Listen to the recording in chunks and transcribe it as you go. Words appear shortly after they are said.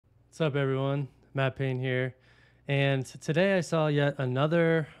What's up, everyone? Matt Payne here. And today I saw yet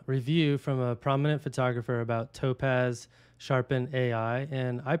another review from a prominent photographer about Topaz Sharpen AI.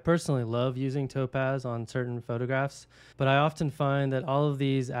 And I personally love using Topaz on certain photographs, but I often find that all of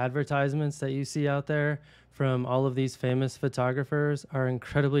these advertisements that you see out there from all of these famous photographers are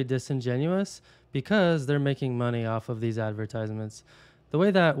incredibly disingenuous because they're making money off of these advertisements. The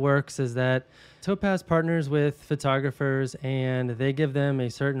way that works is that Topaz partners with photographers and they give them a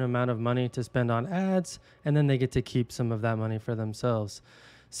certain amount of money to spend on ads, and then they get to keep some of that money for themselves.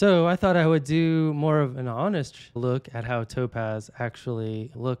 So I thought I would do more of an honest look at how Topaz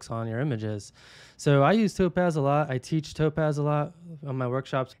actually looks on your images. So I use Topaz a lot. I teach Topaz a lot on my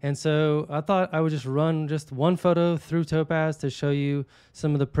workshops. And so I thought I would just run just one photo through Topaz to show you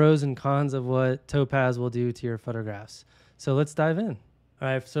some of the pros and cons of what Topaz will do to your photographs. So let's dive in. All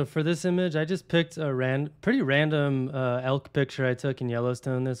right, so for this image, I just picked a pretty random elk picture I took in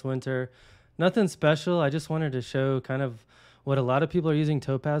Yellowstone this winter. Nothing special. I just wanted to show kind of what a lot of people are using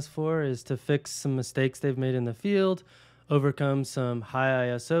Topaz for, is to fix some mistakes they've made in the field, overcome some high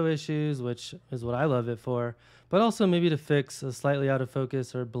ISO issues, which is what I love it for, but also maybe to fix a slightly out of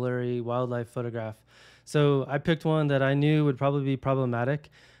focus or blurry wildlife photograph. So I picked one that I knew would probably be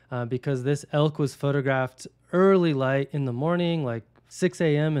problematic because this elk was photographed early light in the morning, like 6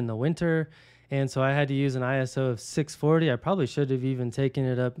 a.m. in the winter, and so I had to use an ISO of 640. I probably should have even taken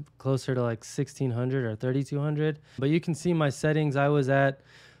it up closer to like 1600 or 3200, but you can see my settings. I was at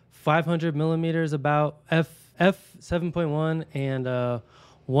 500 millimeters, about f7.1, and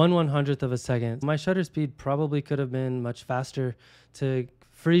 1/100th of a second. My shutter speed probably could have been much faster to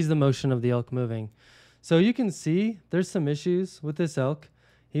freeze the motion of the elk moving. So you can see there's some issues with this elk.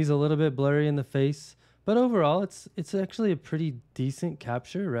 He's a little bit blurry in the face, but overall, it's actually a pretty decent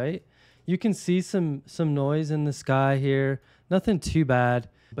capture, right? You can see some noise in the sky here, nothing too bad,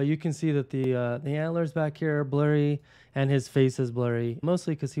 but you can see that the antlers back here are blurry and his face is blurry,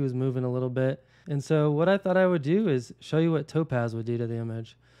 mostly because he was moving a little bit. And so what I thought I would do is show you what Topaz would do to the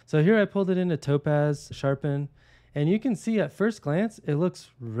image. So here I pulled it into Topaz Sharpen, and you can see at first glance, it looks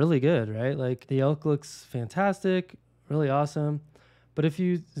really good, right? Like the elk looks fantastic, really awesome. But if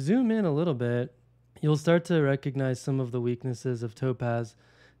you zoom in a little bit, you'll start to recognize some of the weaknesses of Topaz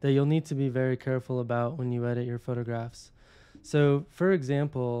that you'll need to be very careful about when you edit your photographs. So for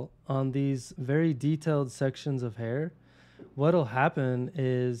example, on these very detailed sections of hair, what'll happen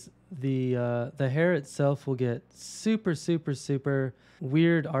is the hair itself will get super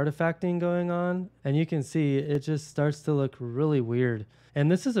weird artifacting going on, and you can see it just starts to look really weird.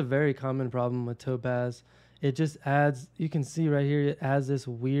 And this is a very common problem with Topaz. It just adds, you can see right here, it adds this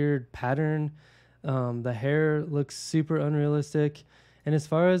weird pattern. The hair looks super unrealistic. And as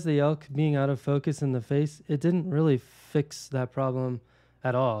far as the elk being out of focus in the face, it didn't really fix that problem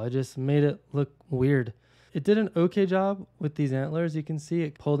at all. It just made it look weird. It did an okay job with these antlers. You can see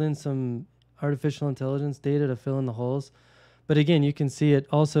it pulled in some artificial intelligence data to fill in the holes. But again, you can see it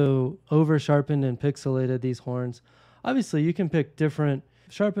also over sharpened and pixelated these horns. Obviously, you can pick different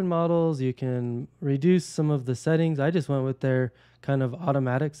sharpen models. You can reduce some of the settings. I just went with their kind of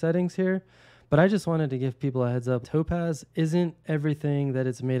automatic settings here. But I just wanted to give people a heads up. Topaz isn't everything that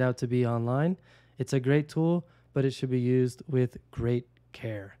it's made out to be online. It's a great tool, but it should be used with great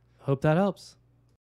care. Hope that helps.